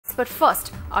But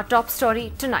first, our top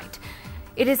story tonight.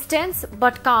 It is tense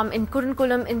but calm in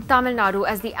Kudankulam in Tamil Nadu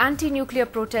as the anti-nuclear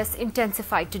protests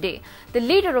intensified today. The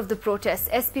leader of the protests,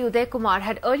 SP Uday Kumar,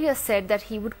 had earlier said that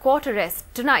he would court arrest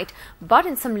tonight, but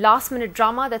in some last-minute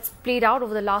drama that's played out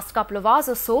over the last couple of hours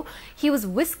or so, he was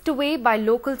whisked away by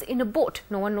locals in a boat.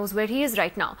 No one knows where he is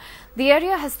right now. The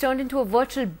area has turned into a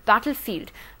virtual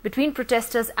battlefield between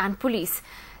protesters and police.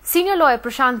 Senior lawyer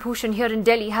Prashant Bhushan here in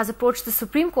Delhi has approached the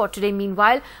Supreme Court today,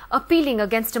 meanwhile, appealing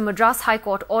against a Madras High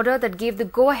Court order that gave the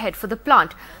go-ahead for the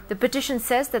plant. The petition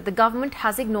says that the government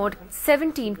has ignored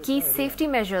 17 key safety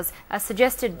measures as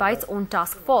suggested by its own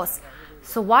task force.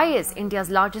 So why is India's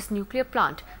largest nuclear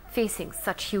plant facing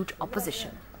such huge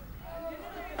opposition?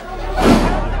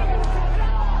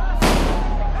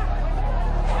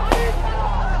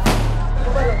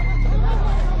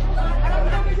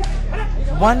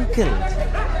 One killed.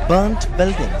 Burnt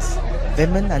buildings,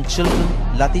 women and children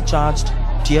lathi-charged,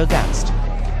 tear-gassed.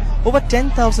 Over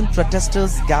 10,000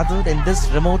 protesters gathered in this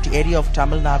remote area of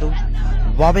Tamil Nadu,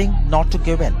 vowing not to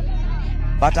give in.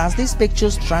 But as these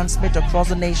pictures transmit across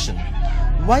the nation,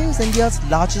 why is India's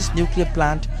largest nuclear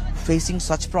plant facing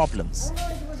such problems?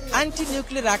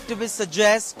 Anti-nuclear activists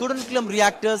suggest Kudankulam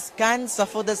reactors can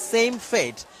suffer the same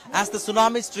fate as the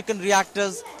tsunami-stricken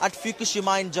reactors at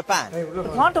Fukushima in Japan. The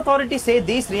plant authorities say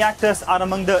these reactors are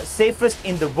among the safest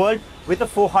in the world with a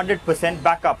 400%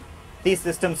 backup. These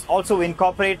systems also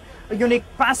incorporate a unique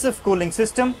passive cooling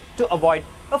system to avoid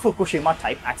a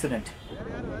Fukushima-type accident.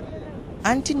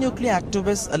 Anti-nuclear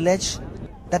activists allege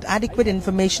that adequate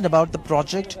information about the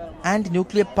project and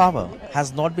nuclear power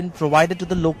has not been provided to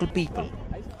the local people.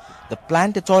 The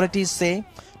plant authorities say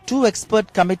 2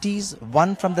 expert committees,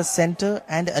 one from the centre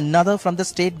and another from the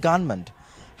state government,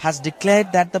 has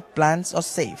declared that the plants are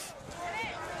safe.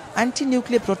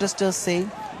 Anti-nuclear protesters say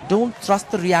don't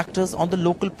trust the reactors on the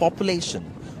local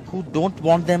population who don't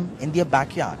want them in their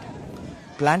backyard.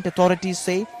 Plant authorities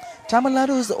say Tamil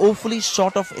Nadu is awfully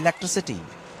short of electricity,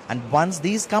 and once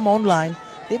these come online,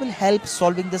 they will help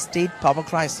solving the state power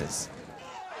crisis.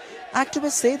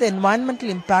 Activists say the environmental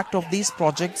impact of these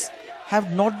projects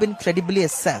have not been credibly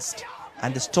assessed,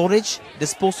 and the storage,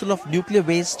 disposal of nuclear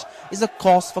waste is a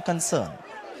cause for concern.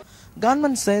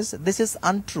 Government says this is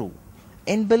untrue.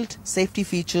 Inbuilt safety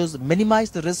features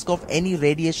minimize the risk of any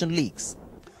radiation leaks.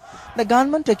 The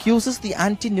government accuses the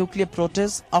anti-nuclear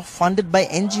protests are funded by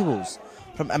NGOs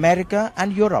from America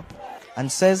and Europe and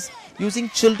says using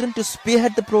children to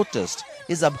spearhead the protest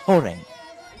is abhorrent.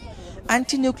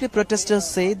 Anti-nuclear protesters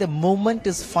say the movement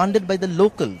is funded by the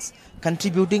locals,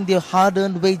 contributing their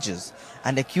hard-earned wages,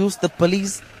 and accuse the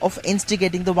police of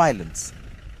instigating the violence.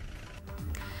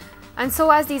 And so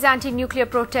as these anti-nuclear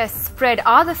protests spread,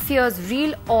 are the fears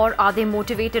real or are they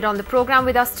motivated? On the program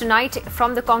with us tonight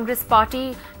from the Congress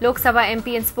Party, Lok Sabha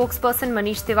MP and spokesperson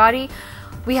Manish Tiwari,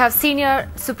 we have senior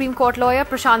Supreme Court lawyer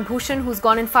Prashant Bhushan, who's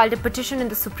gone and filed a petition in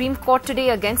the Supreme Court today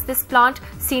against this plant.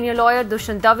 Senior lawyer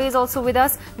Dushyant Dave is also with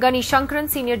us. Gani Shankaran,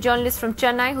 senior journalist from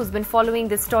Chennai, who's been following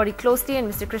this story closely. And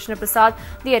Mr. Krishna Prasad,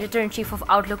 the editor-in-chief of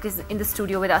Outlook, is in the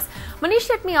studio with us. Manish,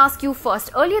 let me ask you first.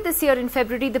 Earlier this year in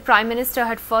February, the Prime Minister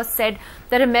had first said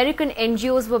that American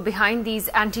NGOs were behind these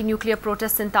anti-nuclear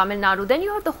protests in Tamil Nadu. Then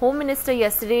you heard the Home Minister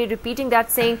yesterday repeating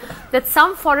that, saying that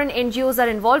some foreign NGOs are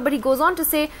involved. But he goes on to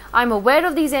say, I'm aware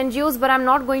of these NGOs, but I'm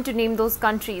not going to name those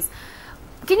countries.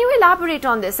 Can you elaborate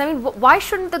on this? I mean, why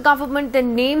shouldn't the government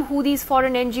then name who these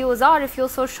foreign NGOs are if you're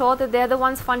so sure that they're the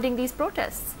ones funding these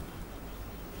protests?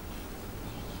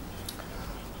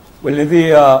 Well,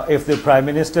 if the Prime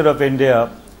Minister of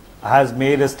India has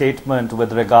made a statement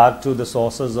with regard to the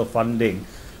sources of funding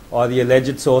or the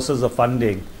alleged sources of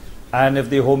funding, and if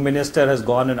the Home Minister has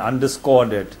gone and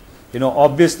underscored it,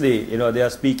 obviously, they are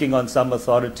speaking on some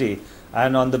authority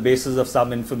and on the basis of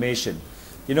some information.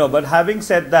 But having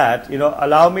said that,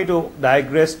 allow me to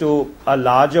digress to a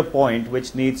larger point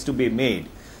which needs to be made.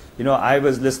 I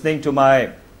was listening to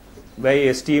my very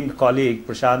esteemed colleague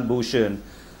Prashant Bhushan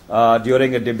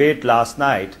during a debate last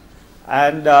night,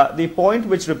 and the point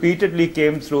which repeatedly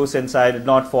came through, since I did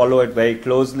not follow it very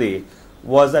closely,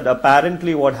 was that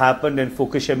apparently what happened in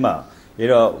Fukushima,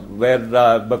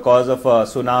 where because of a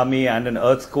tsunami and an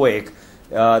earthquake,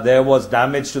 there was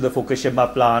damage to the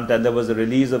Fukushima plant and there was a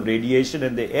release of radiation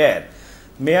in the air.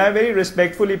 May I very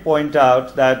respectfully point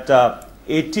out that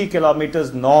 80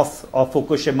 kilometers north of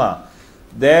Fukushima,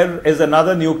 there is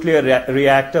another nuclear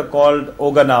reactor called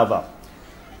Okinawa.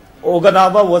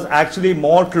 Okinawa was actually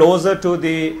more closer to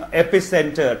the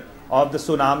epicenter of the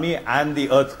tsunami and the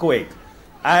earthquake.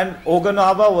 And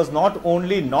Okinawa was not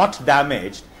only not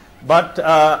damaged, but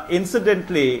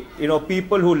incidentally,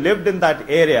 people who lived in that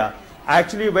area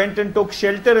actually went and took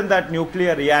shelter in that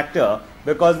nuclear reactor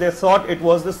because they thought it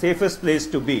was the safest place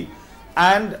to be.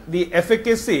 And the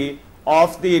efficacy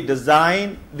of the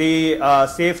design, the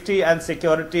safety and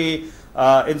security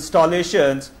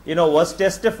installations, was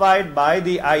testified by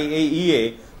the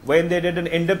IAEA when they did an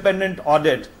independent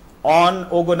audit on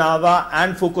Okinawa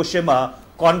and Fukushima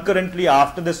concurrently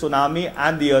after the tsunami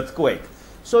and the earthquake.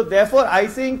 So therefore, I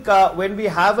think when we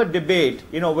have a debate,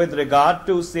 with regard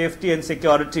to safety and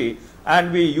security,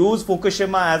 and we use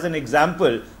Fukushima as an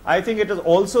example, I think it is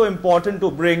also important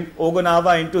to bring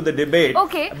Okinawa into the debate.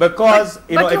 Okay, because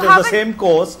it is the same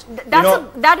coast.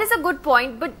 That is a good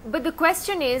point. But the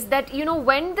question is that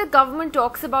when the government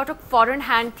talks about a foreign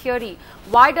hand theory,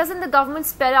 why doesn't the government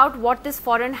spell out what this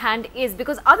foreign hand is?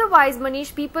 Because otherwise,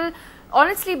 Manish, people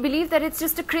honestly believe that it's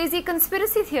just a crazy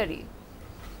conspiracy theory.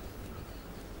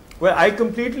 Well, I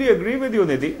completely agree with you,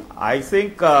 Nidhi. I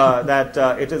think that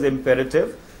it is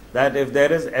imperative that if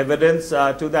there is evidence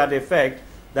to that effect,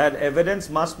 that evidence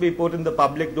must be put in the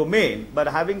public domain. But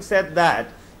having said that,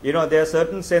 there are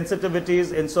certain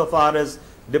sensitivities insofar as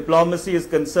diplomacy is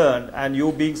concerned, and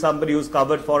you being somebody who's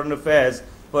covered foreign affairs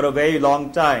for a very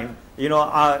long time,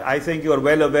 I think you're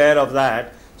well aware of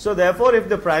that. So therefore, if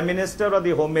the Prime Minister or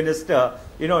the Home Minister,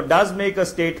 does make a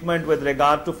statement with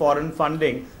regard to foreign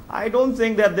funding, I don't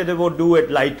think that they would do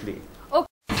it lightly. Okay.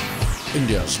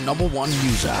 India's #1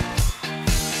 news app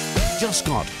just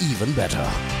got even better.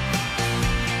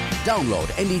 Download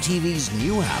NDTV's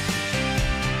new app.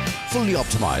 Fully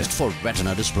optimized for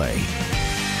retina display.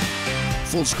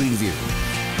 Full screen view.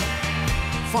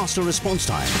 Faster response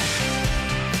time.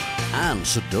 And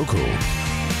Sudoku.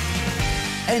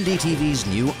 NDTV's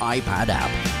new iPad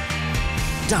app.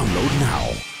 Download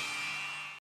now.